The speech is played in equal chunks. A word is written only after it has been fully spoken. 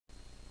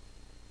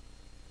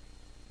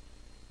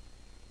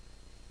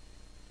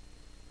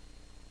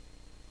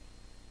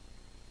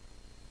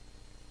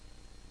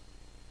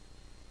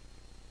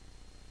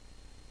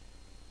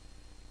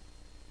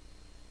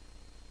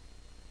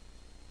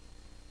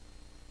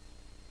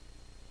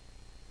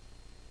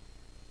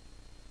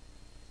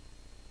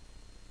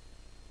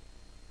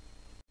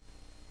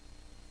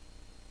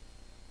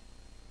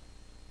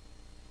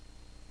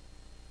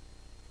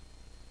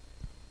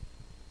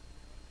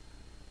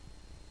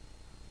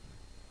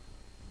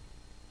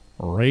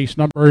Race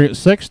number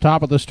 6,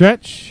 top of the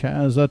stretch,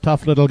 has a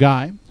tough little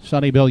guy.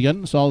 Sunny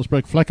Billion,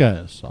 Salzburg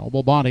Flicka,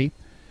 Solvable Body,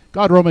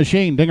 Godrow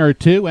Machine, Dinger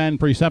 2, and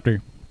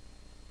Preceptor.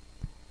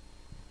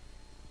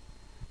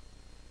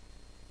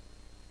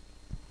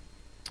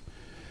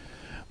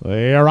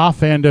 They are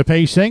off and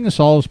pacing.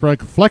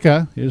 Salzburg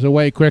Flicka is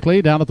away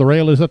quickly. Down at the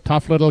rail is a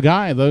tough little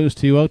guy. Those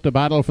two out to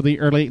battle for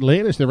the early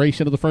lead as they race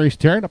into the first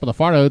turn. Up on the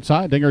far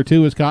outside, Dinger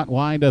 2 is caught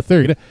wide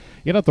third.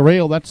 In at the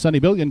rail, that's Sunny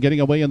Billion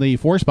getting away in the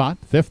 4 spot.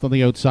 Fifth on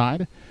the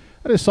outside.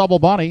 That is Solvable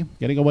Body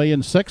getting away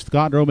in 6th.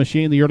 Godrow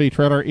Machine, the early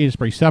trailer, is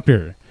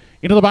Preceptor.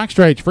 Into the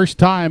backstretch, first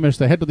time as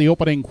they head to the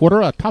opening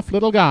quarter. A tough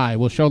little guy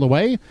will show the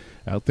way.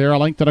 Out there, a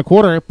length and a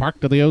quarter.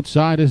 Parked to the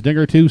outside is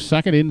Dinger 2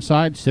 second.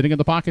 Inside, sitting in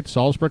the pocket,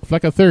 Salzburg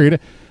Flicka third.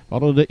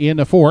 Followed in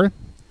a 4.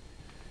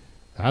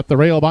 At the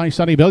rail by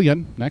Sunny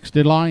Billion. Next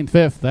in line,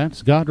 5th.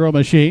 That's Godrow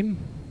Machine.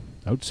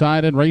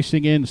 Outside and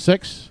racing in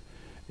 6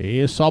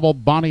 is Solvable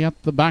Body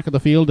at the back of the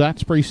field.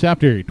 That's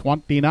Preceptor.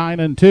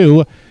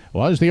 29-2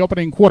 was the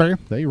opening quarter.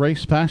 They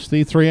race past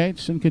the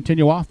 3/8 and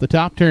continue off the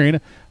top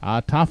turn.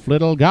 A tough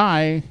little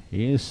guy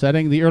is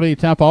setting the early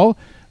tempo.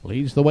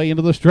 Leads the way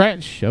into the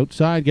stretch.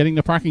 Outside, getting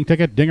the parking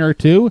ticket. Dinger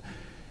 2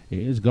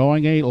 is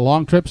going a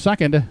long trip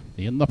second.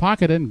 In the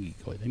pocket and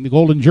getting the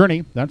Golden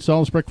Journey. That's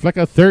Salzburg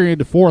Flicka third.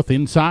 4th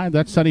inside.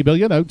 That's Sunny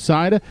Billion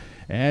outside.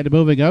 And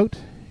moving out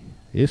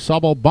is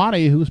Solvable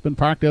Body, who's been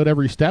parked out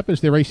every step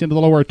as they race into the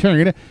lower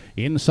turn.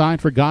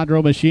 Inside for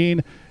Godrow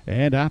Machine.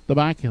 And at the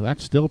back,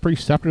 that's still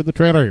Preceptor the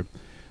trailer.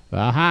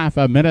 A half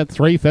a minute,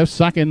 3/5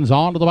 seconds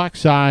on to the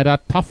backside. A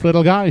tough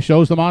little guy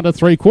shows them on to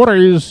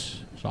 3/4.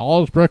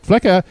 Salzburg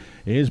Flicka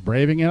is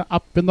braving it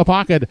up in the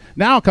pocket.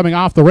 Now coming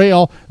off the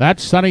rail,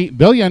 that's Sunny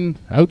Billion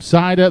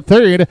outside at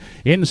 3rd.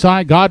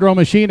 Inside, Godrow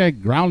Machine, a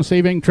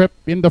ground-saving trip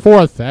into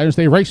 4th. As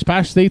they race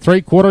past the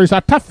 3/4,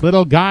 a tough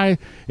little guy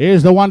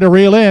is the one to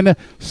reel in.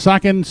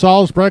 2nd,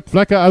 Salzburg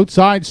Flicka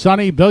outside.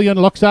 Sunny Billion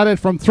looks at it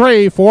from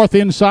 3. 4th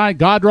inside,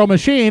 Godrow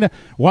Machine.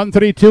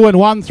 1:32 and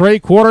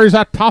 1/3.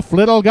 A tough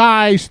little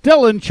guy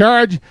still in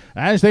charge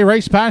as they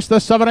race past the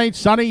 7/8.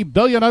 Sunny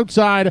Billion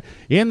outside.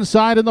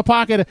 Inside in the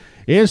pocket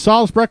is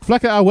Salzburg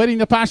Flicka awaiting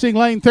the passing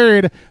lane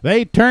 3rd.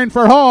 They turn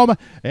for home,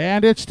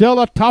 and it's still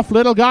a tough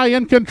little guy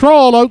in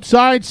control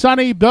outside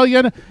Sunny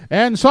Billion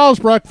and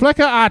Salzburg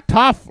Flicka. A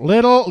tough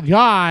little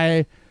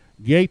guy.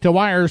 Gate to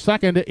wire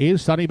 2nd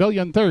is Sunny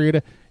Billion.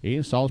 3rd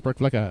is Salzburg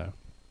Flicka.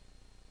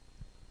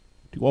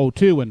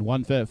 2:02 and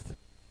 1/5.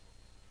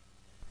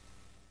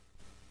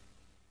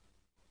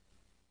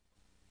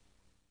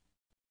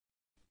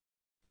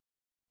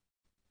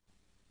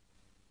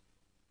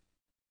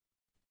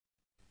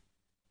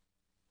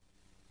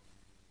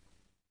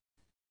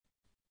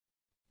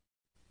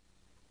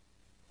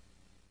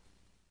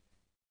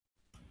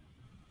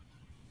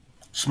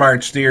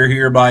 Smart steer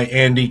here by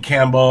Andy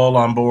Campbell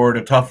on board.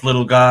 A tough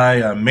little guy,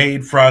 a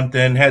made front,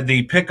 and had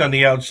the pick on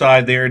the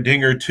outside there.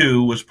 Dinger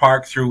 2 was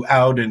parked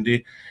throughout, and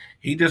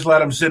he just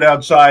let him sit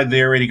outside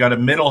there, and he got a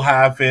middle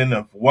half in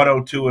of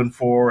 1:02 and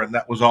 4, and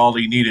that was all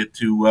he needed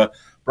to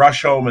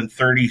brush home in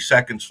 30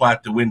 seconds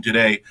flat to win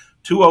today.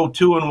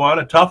 2:02 and 1,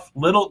 a tough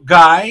little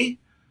guy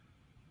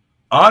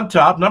on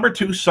top. Number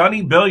 2,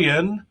 Sunny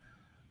Billion.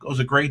 Goes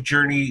a great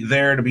journey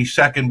there to be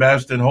second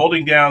best, and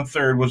holding down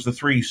 3rd was the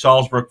 3,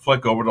 Salzburg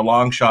Flicka, over the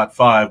long shot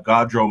 5,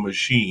 Godrow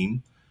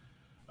Machine.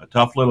 A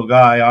tough little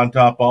guy on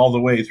top all the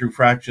way through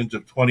fractions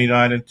of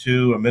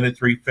 29-2, a minute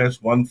 3/5,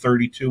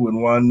 1:32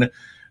 and 1,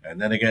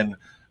 and then again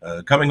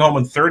coming home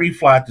in 30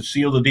 flat to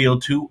seal the deal,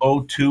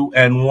 2:02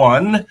 and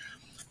 1.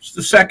 It's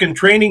the second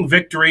training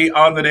victory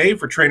on the day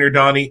for trainer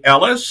Donnie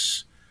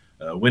Ellis.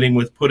 Winning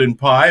with Puddin'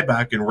 Pie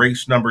back in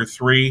race number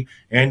 3.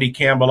 Andy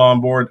Campbell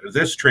on board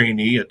this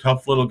trainee, a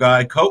tough little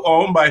guy,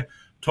 co-owned by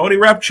Tony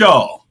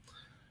Repchol.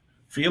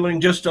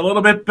 Feeling just a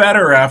little bit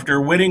better after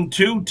winning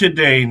 2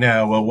 today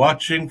now.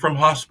 Watching from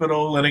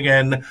hospital, and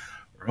again,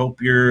 I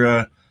hope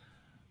you're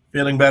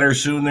feeling better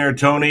soon there,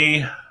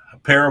 Tony. A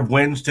pair of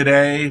wins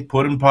today.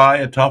 Puddin' Pie,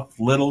 a tough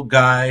little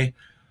guy.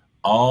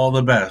 All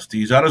the best.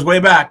 He's on his way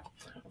back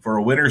for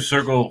a winner's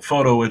circle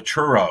photo with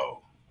Truro.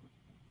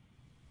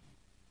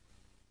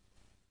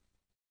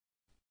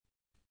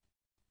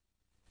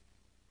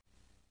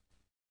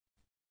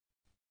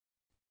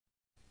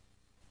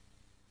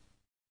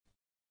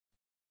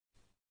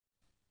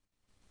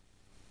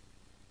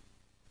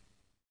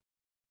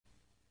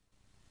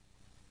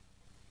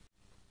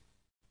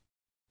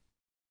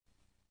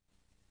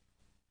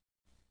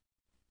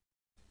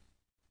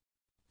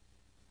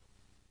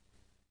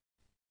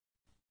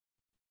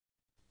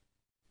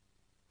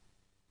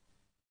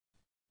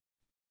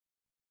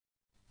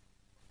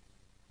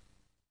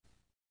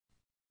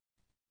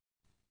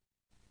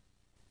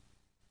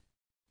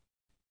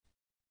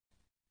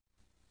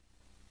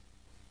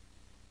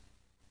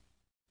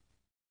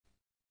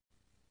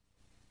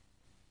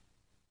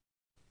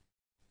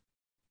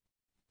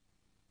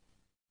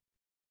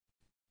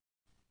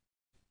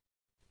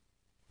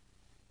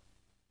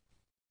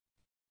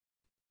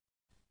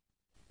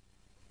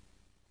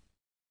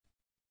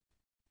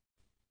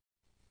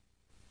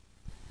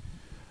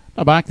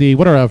 Back the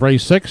winner of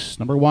race 6,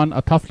 number 1,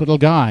 A Tough Little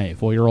Guy,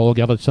 4-year-old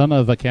gelded son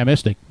of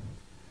Camistic.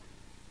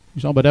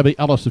 He's owned by Debbie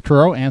Ellis of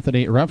Truro,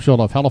 Anthony Repschel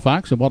of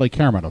Halifax, and Wally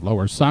Cameron of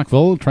Lower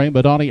Sackville. Trained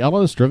by Donnie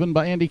Ellis, driven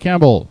by Andy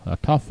Campbell. A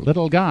Tough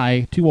Little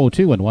Guy,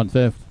 2:02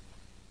 1/5.